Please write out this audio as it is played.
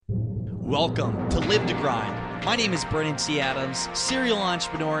Welcome to Live to Grind. My name is Brennan T. Adams, serial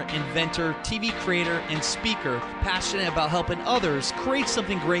entrepreneur, inventor, TV creator, and speaker, passionate about helping others create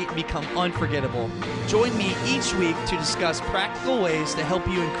something great and become unforgettable. Join me each week to discuss practical ways to help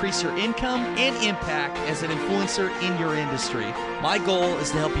you increase your income and impact as an influencer in your industry. My goal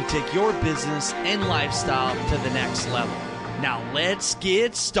is to help you take your business and lifestyle to the next level. Now let's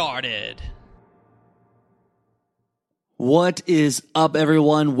get started. What is up,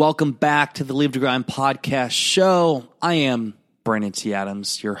 everyone? Welcome back to the Live to Grind podcast show. I am Brandon T.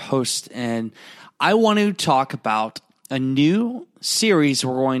 Adams, your host, and I want to talk about a new series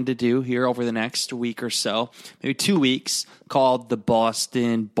we're going to do here over the next week or so, maybe 2 weeks, called the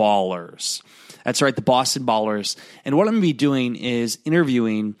Boston Ballers. That's right, the Boston Ballers. And what I'm going to be doing is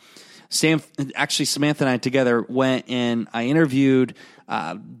interviewing Samantha and I together went and I interviewed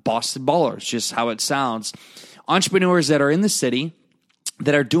Boston Ballers, just how it sounds. Entrepreneurs that are in the city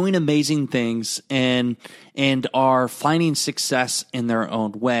that are doing amazing things and are finding success in their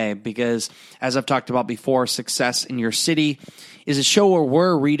own way. Because as I've talked about before, Success in Your City is a show where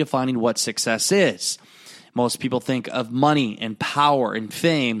we're redefining what success is. Most people think of money and power and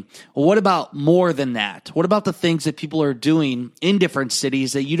fame. Well, what about more than that? What about the things that people are doing in different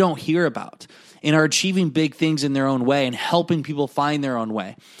cities that you don't hear about and are achieving big things in their own way and helping people find their own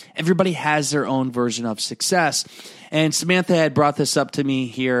way? Everybody has their own version of success. And Samantha had brought this up to me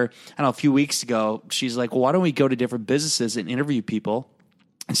here, I don't know, a few weeks ago. She's like, well, why don't we go to different businesses and interview people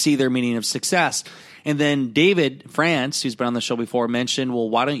and see their meaning of success? And then David France, who's been on the show before, mentioned, well,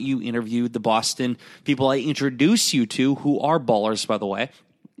 why don't you interview the Boston people I introduce you to, who are ballers, by the way?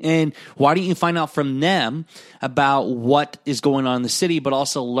 And why don't you find out from them about what is going on in the city, but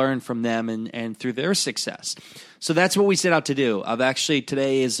also learn from them and through their success? So that's what we set out to do.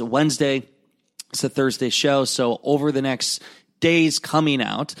 Today is Wednesday. It's a Thursday show. So over the next days coming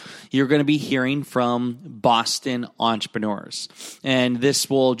out, you're going to be hearing from Boston entrepreneurs. And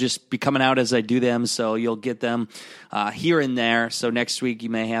this will just be coming out as I do them, so you'll get them here and there. So next week, you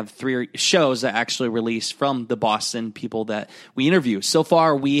may have 3 shows that actually release from the Boston people that we interview. So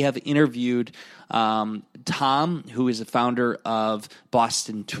far, we have interviewed Tom, who is the founder of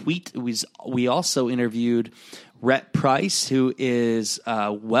Boston Tweet. We also interviewed Rhett Price, who is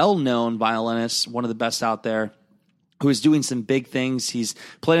a well-known violinist, one of the best out there, who is doing some big things. He's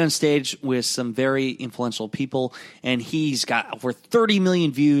played on stage with some very influential people, and he's got over 30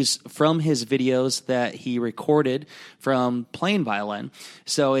 million views from his videos that he recorded from playing violin.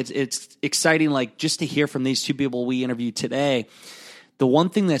 So it's exciting, like, just to hear from these 2 people we interviewed today. The one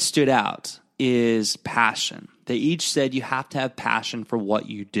thing that stood out is passion. They each said you have to have passion for what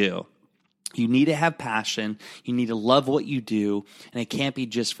you do. You need to have passion. You need to love what you do, and it can't be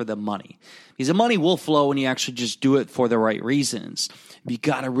just for the money. Because the money will flow when you actually just do it for the right reasons. You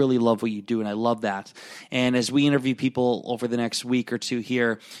got to really love what you do, and I love that. And as we interview people over the next week or 2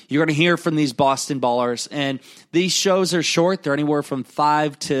 here, you're going to hear from these Boston Ballers. And these shows are short. They're anywhere from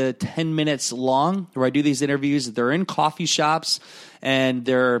 5 to 10 minutes long, where I do these interviews. They're in coffee shops, and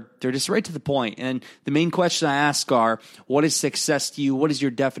they're just right to the point. And the main question I ask are, what is success to you? What is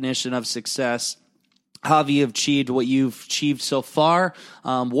your definition of success? How have you achieved what you've achieved so far?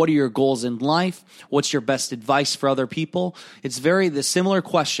 What are your goals in life? What's your best advice for other people? It's the similar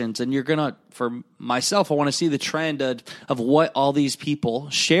questions, and you're going to, for myself, I want to see the trend of what all these people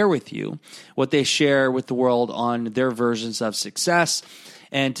share with you, what they share with the world on their versions of success.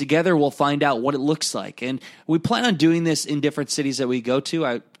 And together we'll find out what it looks like. And we plan on doing this in different cities that we go to.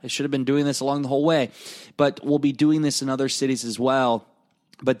 I should have been doing this along the whole way, but we'll be doing this in other cities as well.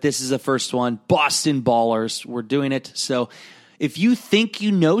 But this is the first one, Boston Ballers. We're doing it. So if you think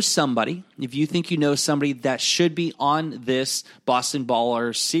you know somebody, that should be on this Boston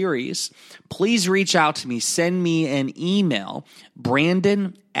Ballers series, please reach out to me. Send me an email,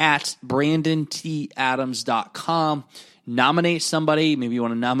 brandon@brandontadams.com. Nominate somebody. Maybe you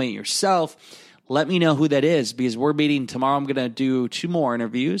want to nominate yourself. Let me know who that is, because we're meeting tomorrow. I'm going to do 2 more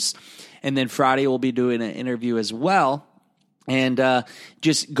interviews. And then Friday we'll be doing an interview as well. And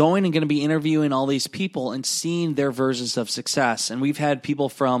just going and going to be interviewing all these people and seeing their versions of success. And we've had people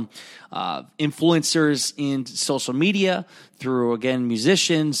from influencers in social media through, again,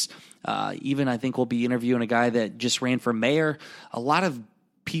 musicians. Even I think we'll be interviewing a guy that just ran for mayor. A lot of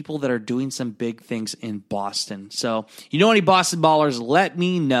people that are doing some big things in Boston. So you know any Boston Ballers, let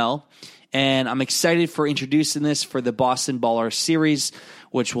me know. And I'm excited for introducing this for the Boston Baller series,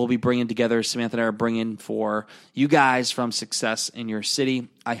 which we'll be bringing together. Samantha and I are bringing for you guys from Success in Your City.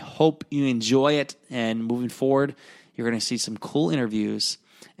 I hope you enjoy it. And moving forward, you're going to see some cool interviews.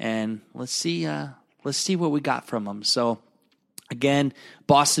 And let's see what we got from them. So Again,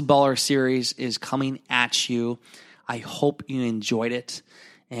 Boston Baller Series is coming at you. I hope you enjoyed it.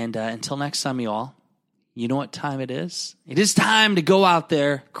 And until next time, you all, you know what time it is? It is time to go out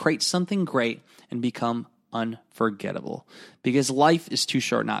there, create something great, and become unforgettable. Because life is too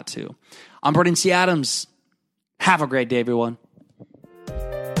short not to. I'm Brendan C. Adams. Have a great day, everyone.